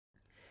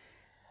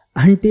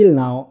Until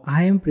now,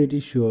 I am pretty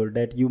sure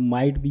that you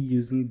might be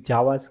using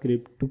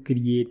JavaScript to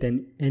create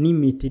an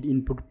animated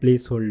input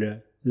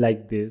placeholder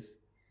like this,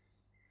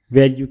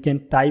 where you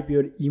can type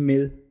your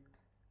email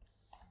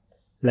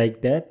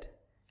like that,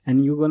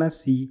 and you're gonna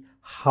see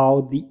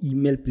how the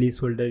email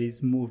placeholder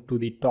is moved to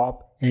the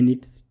top and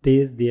it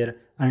stays there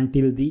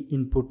until the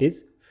input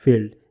is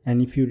filled.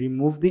 And if you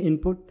remove the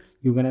input,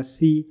 you're gonna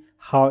see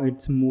how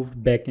it's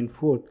moved back and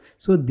forth.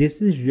 So this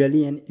is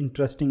really an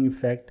interesting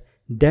effect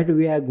that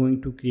we are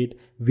going to create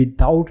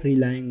without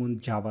relying on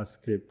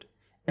JavaScript.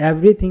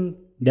 Everything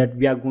that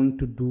we are going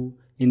to do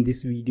in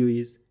this video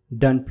is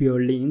done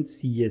purely in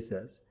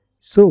CSS.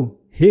 So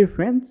hey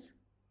friends,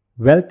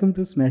 welcome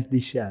to Smash the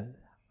Shell.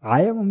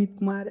 I am Amit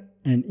Kumar,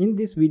 and in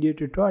this video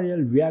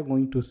tutorial we are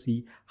going to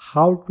see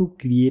how to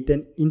create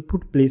an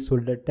input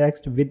placeholder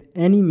text with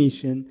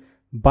animation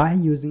by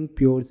using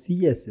pure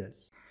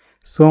CSS.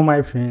 So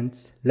my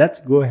friends, let's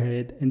go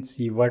ahead and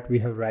see what we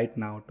have right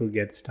now to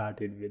get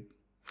started with.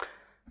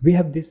 We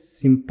have this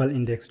simple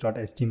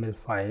index.html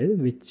file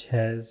which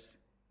has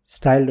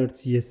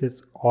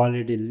style.css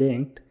already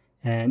linked,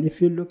 and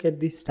if you look at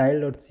the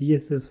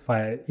style.css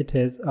file, it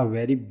has a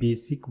very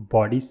basic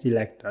body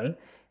selector,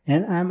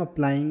 and I am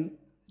applying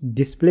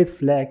display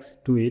flags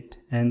to it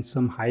and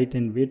some height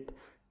and width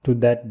to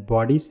that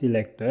body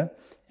selector,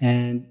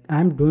 and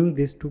I'm doing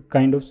this to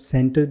kind of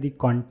center the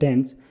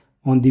contents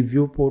on the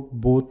viewport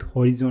both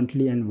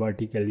horizontally and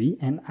vertically.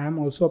 And I'm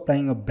also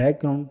applying a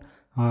background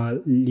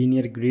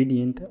linear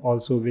gradient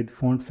also with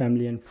font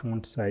family and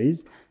font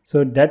size.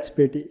 So that's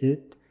pretty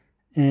it.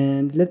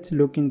 And let's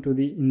look into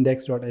the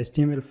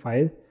index.html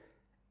file.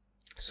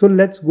 So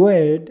let's go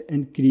ahead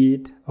and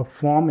create a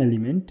form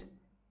element.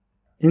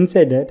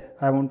 Inside that,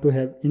 I want to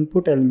have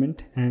input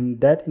element, and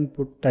that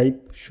input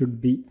type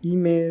should be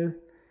email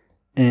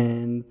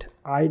and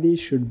ID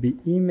should be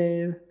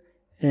email.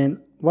 And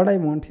what I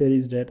want here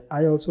is that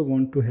I also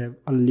want to have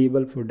a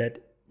label for that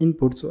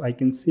input, so I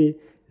can say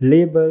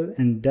label,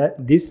 and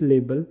that this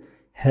label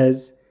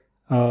has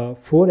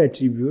 4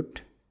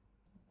 attribute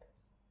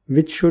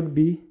which should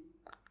be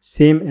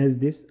same as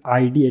this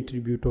ID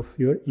attribute of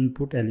your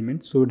input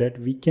element, so that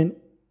we can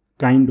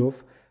kind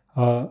of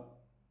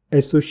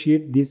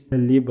associate this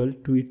label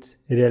to its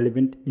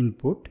relevant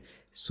input.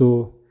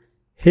 So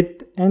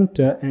hit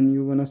enter and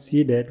you're gonna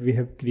see that we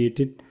have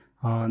created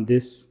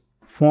this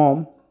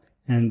form,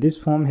 and this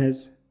form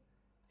has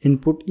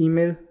input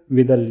email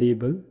with a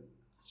label.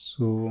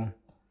 So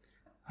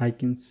I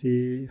can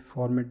say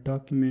format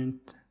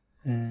document,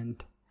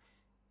 and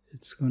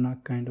it's gonna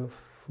kind of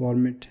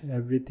format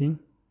everything.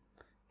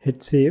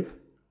 Hit save.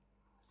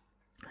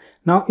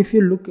 Now if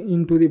you look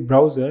into the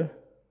browser,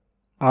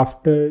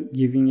 after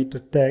giving it a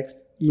text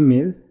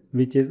email,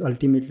 which is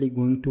ultimately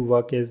going to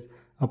work as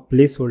a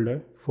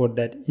placeholder for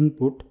that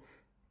input,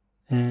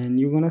 and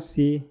you're gonna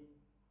see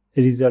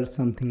a result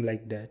something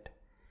like that.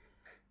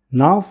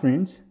 Now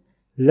friends,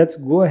 let's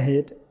go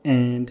ahead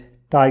and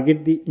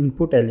target the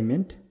input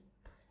element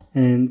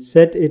and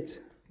set its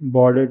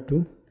border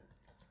to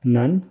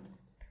none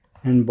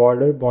and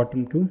border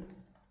bottom to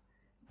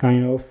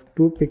kind of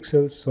 2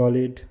 pixels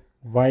solid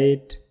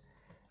white.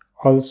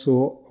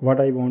 Also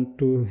what I want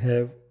to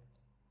have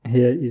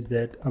here is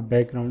that a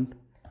background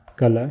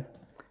color,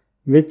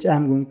 which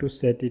I'm going to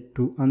set it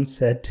to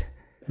unset.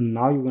 And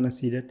now you're gonna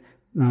see that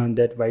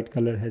that white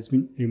color has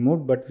been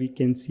removed, but we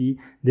can see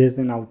there's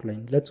an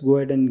outline. Let's go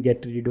ahead and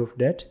get rid of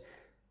that.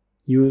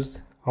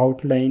 Use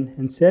outline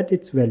and set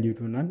its value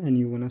to none, and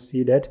you're gonna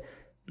see that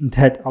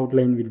that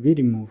outline will be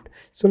removed.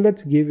 So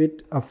let's give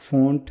it a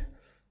font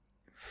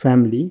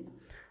family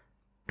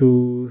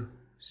to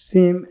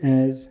same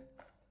as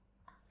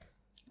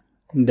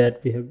that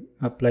we have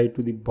applied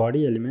to the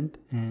body element.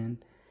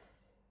 And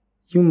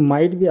you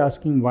might be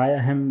asking why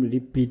I am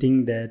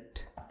repeating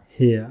that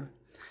here.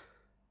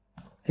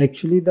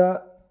 Actually,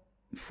 the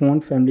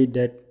font family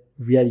that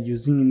we are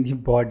using in the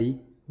body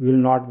will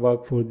not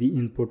work for the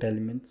input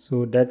element,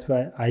 so that's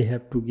why I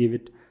have to give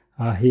it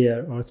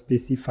here or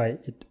specify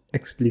it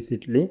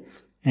explicitly.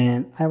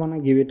 And I want to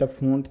give it a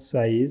font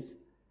size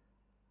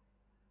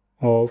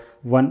of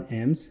 1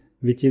 ems,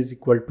 which is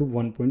equal to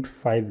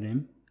 1.5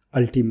 rem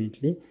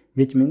ultimately,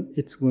 which means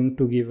it's going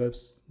to give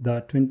us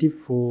the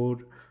 24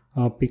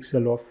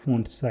 pixel of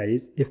font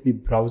size if the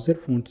browser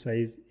font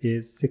size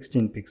is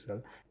 16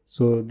 pixel.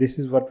 So this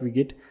is what we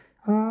get.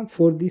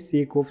 For the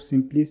sake of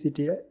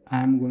simplicity,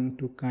 I am going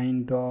to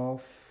kind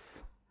of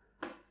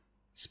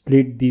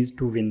split these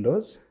two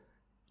windows,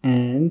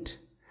 and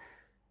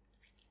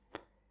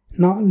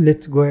now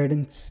let's go ahead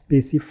and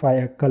specify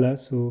a color.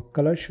 So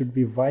color should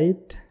be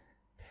white.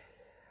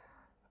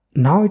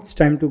 Now it's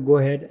time to go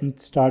ahead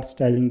and start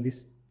styling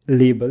this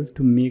label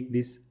to make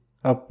this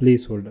a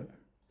placeholder.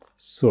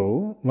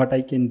 So what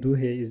I can do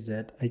here is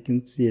that I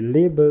can say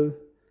label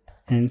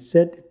and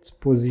set its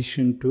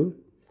position to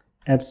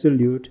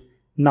absolute.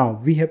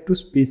 Now we have to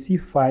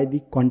specify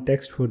the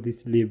context for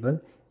this label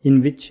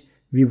in which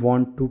we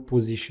want to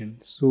position.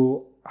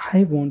 So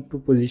I want to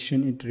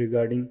position it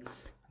regarding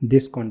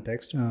this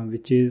context,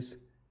 which is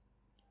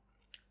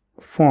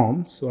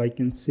form, so I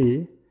can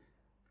say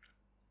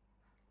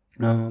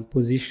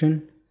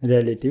position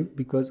relative,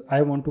 because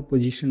I want to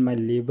position my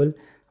label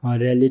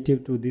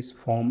relative to this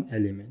form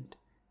element,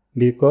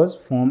 because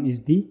form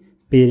is the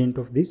parent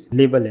of this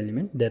label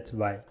element, that's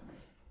why.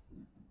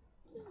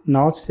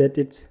 Now set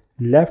its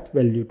left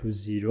value to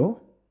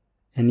 0,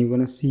 and you're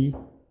gonna see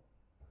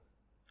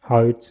how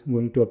it's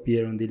going to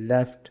appear on the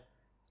left.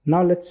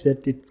 Now let's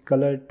set its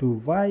color to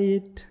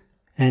white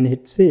and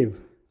hit save.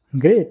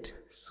 Great.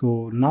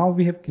 So now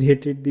we have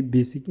created the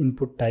basic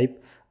input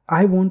type.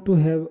 I want to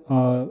have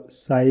a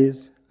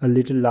size a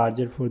little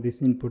larger for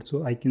this input,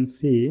 so I can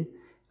say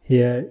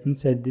here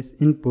inside this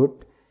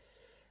input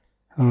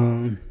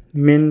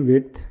min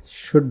width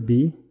should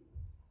be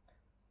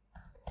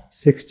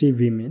 60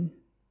 vmin,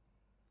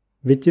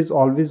 which is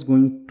always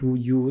going to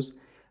use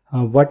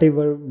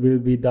whatever will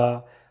be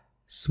the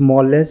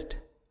smallest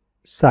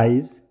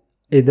size,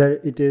 either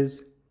it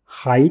is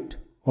height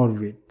or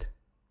width,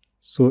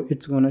 so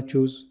it's gonna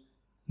choose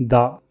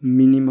the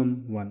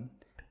minimum one.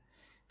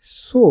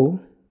 So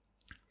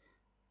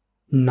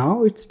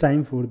now it's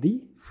time for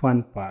the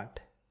fun part,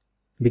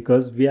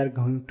 because we are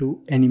going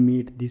to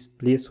animate this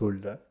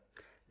placeholder.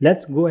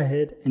 Let's go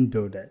ahead and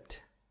do that.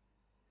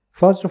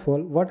 First of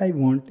all, what I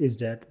want is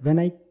that when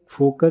I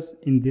focus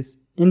in this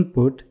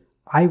input,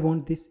 I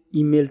want this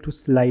email to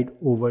slide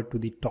over to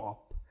the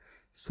top.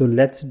 So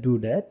let's do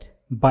that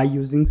by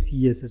using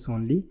CSS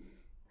only.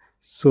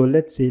 So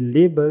let's say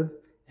label,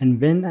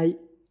 and when I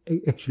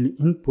actually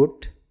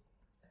input,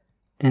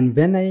 and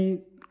when I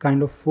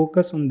kind of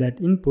focus on that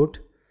input,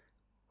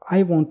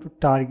 I want to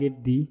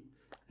target the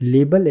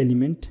label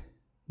element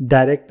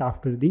direct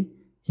after the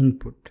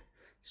input.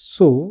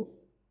 So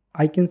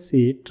I can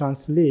say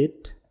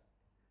translate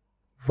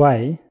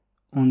y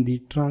on the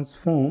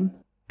transform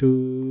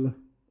to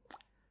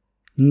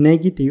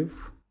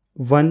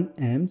 -1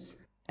 amps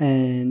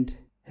and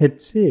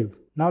hit save.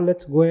 Now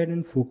let's go ahead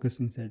and focus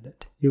inside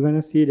that. You're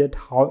gonna see that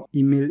how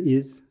email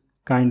is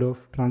kind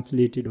of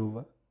translated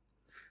over.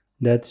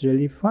 That's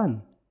really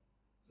fun.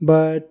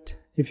 But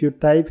if you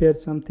type here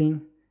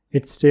something,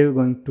 it's still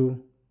going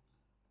to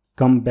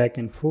come back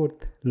and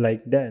forth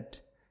like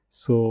that.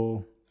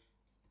 So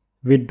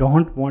we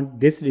don't want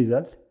this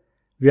result.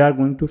 We are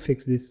going to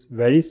fix this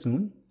very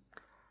soon.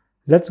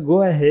 Let's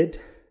go ahead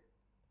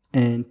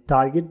and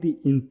target the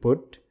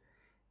input,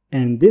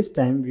 and this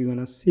time we're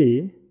gonna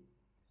say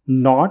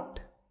not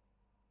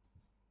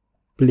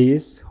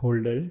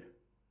placeholder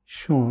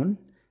shown,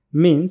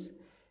 means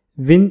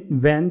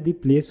when the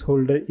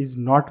placeholder is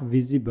not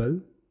visible,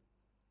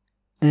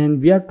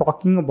 and we are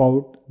talking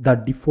about the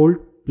default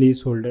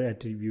placeholder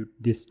attribute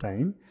this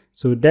time,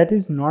 so that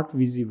is not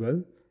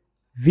visible.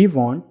 We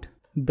want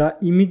the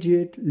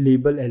immediate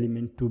label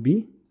element to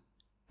be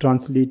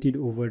translated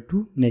over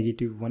to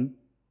 -1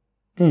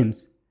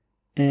 amps.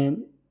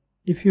 And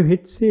if you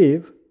hit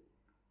save,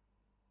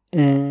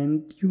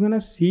 and you're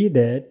gonna see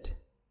that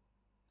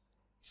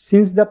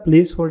since the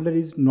placeholder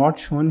is not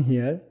shown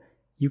here,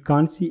 you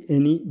can't see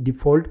any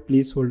default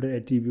placeholder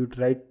attribute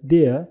right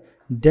there.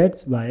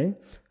 That's why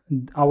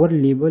our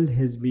label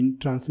has been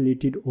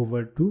translated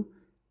over to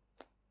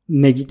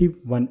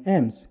 -1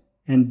 amps,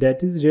 and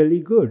that is really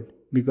good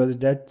because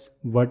that's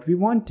what we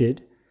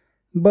wanted.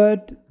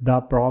 But the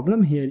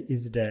problem here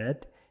is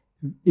that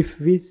if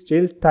we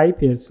still type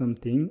here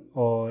something,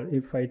 or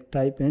if I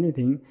type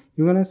anything,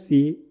 you're gonna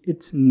see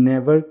it's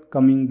never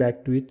coming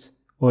back to its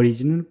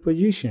original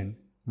position.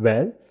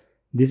 Well,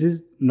 this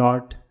is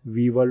not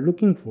we were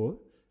looking for.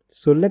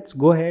 So let's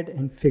go ahead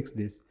and fix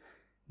this.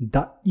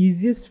 The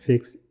easiest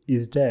fix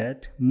is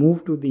that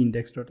move to the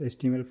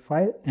index.html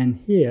file, and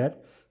here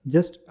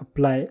just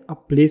apply a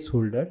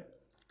placeholder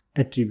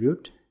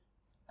attribute,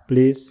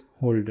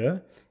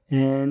 placeholder,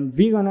 and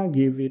we're gonna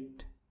give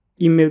it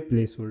email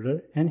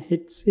placeholder and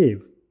hit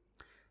save.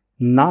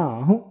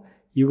 Now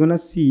you're gonna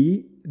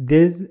see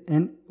there's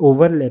an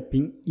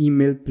overlapping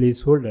email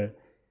placeholder.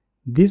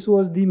 This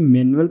was the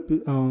manual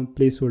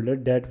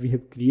placeholder that we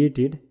have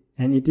created,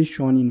 and it is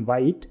shown in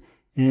white,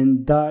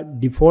 and the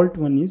default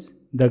one is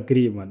the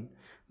gray one.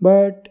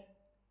 But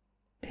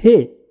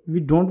hey, we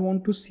don't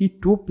want to see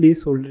two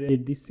placeholders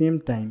at the same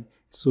time.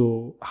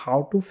 So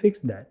how to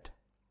fix that?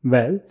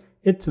 Well,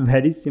 it's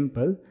very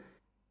simple.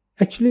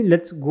 Actually,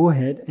 let's go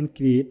ahead and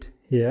create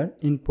here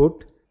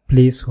input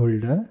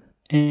placeholder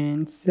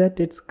and set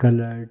its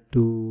color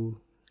to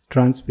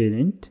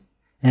transparent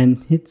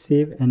and hit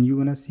save, and you're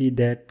gonna see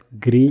that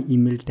gray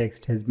email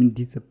text has been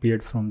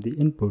disappeared from the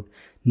input.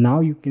 Now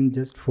you can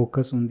just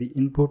focus on the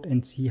input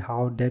and see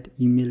how that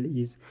email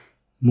is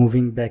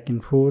moving back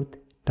and forth.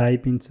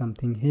 Type in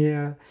something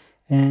here,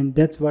 and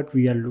that's what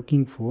we are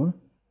looking for.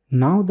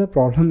 Now the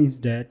problem is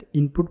that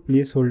input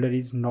placeholder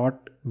is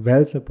not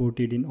well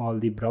supported in all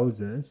the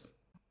browsers.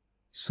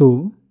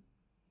 So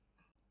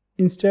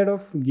instead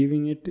of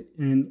giving it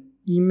an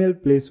email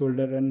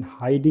placeholder and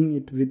hiding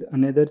it with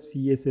another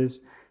CSS,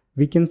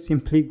 we can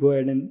simply go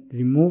ahead and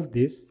remove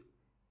this,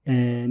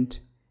 and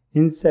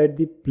inside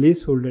the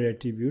placeholder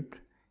attribute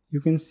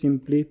you can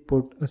simply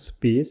put a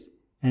space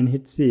and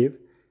hit save.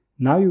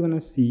 Now you're gonna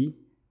see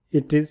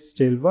it is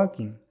still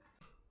working.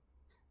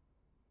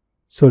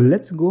 So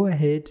let's go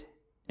ahead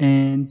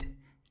and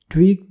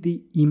tweak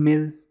the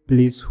email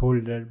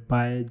placeholder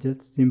by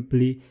just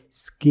simply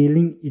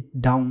scaling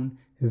it down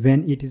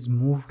when it is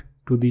moved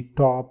to the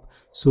top.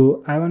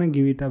 So I want to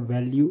give it a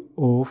value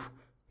of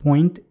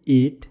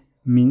 0.8,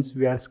 means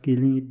we are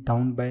scaling it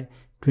down by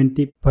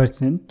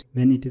 20%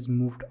 when it is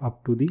moved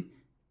up to the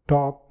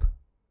top,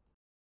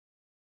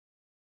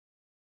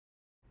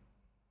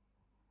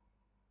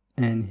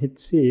 and hit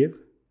save.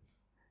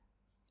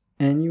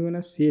 And you're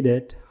gonna see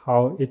that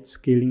how it's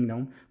scaling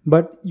down,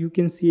 but you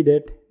can see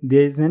that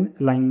there is an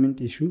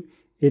alignment issue.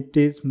 It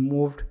is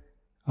moved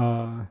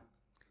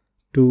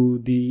to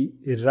the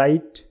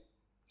right,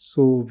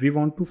 so we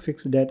want to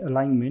fix that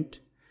alignment.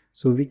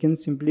 So we can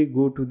simply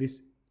go to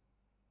this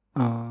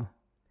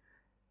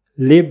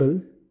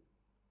label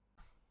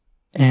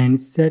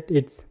and set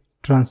its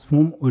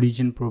transform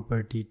origin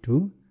property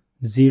to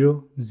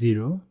 0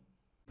 0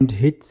 and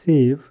hit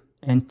save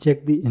and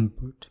check the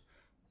input.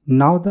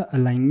 Now the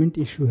alignment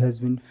issue has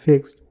been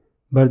fixed,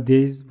 but there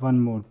is one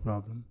more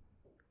problem.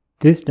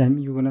 This time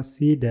you're gonna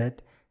see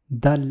that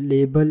the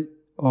label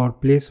or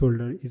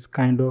placeholder is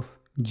kind of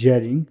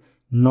jarring,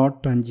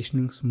 not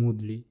transitioning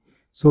smoothly.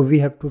 So we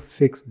have to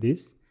fix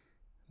this.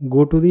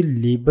 Go to the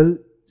label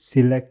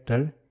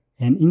selector,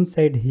 and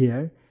inside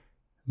here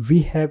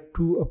we have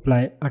to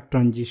apply a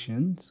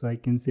transition. So I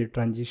can say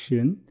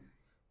transition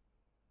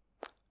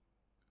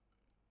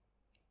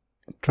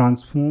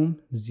transform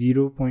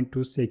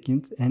 0.2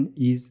 seconds and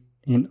is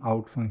in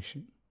out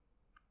function.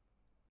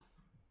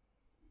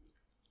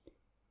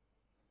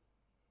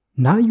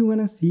 Now you're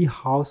gonna see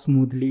how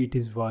smoothly it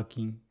is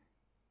working.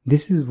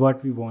 This is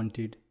what we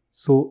wanted.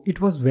 So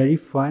it was very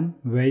fun,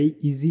 very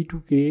easy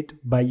to create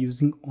by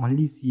using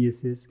only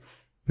CSS.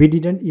 We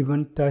didn't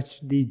even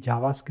touch the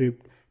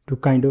JavaScript to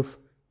kind of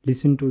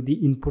listen to the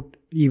input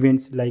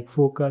events like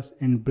focus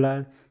and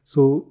blur.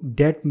 So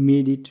that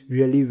made it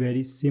really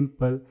very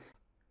simple.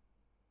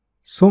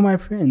 So my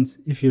friends,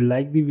 if you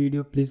like the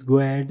video, please go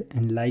ahead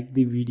and like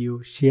the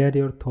video, share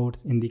your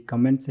thoughts in the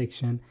comment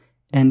section,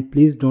 and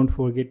please don't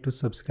forget to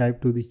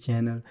subscribe to the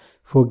channel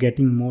for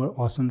getting more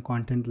awesome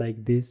content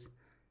like this.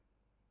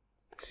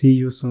 See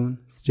you soon.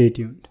 Stay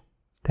tuned.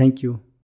 Thank you.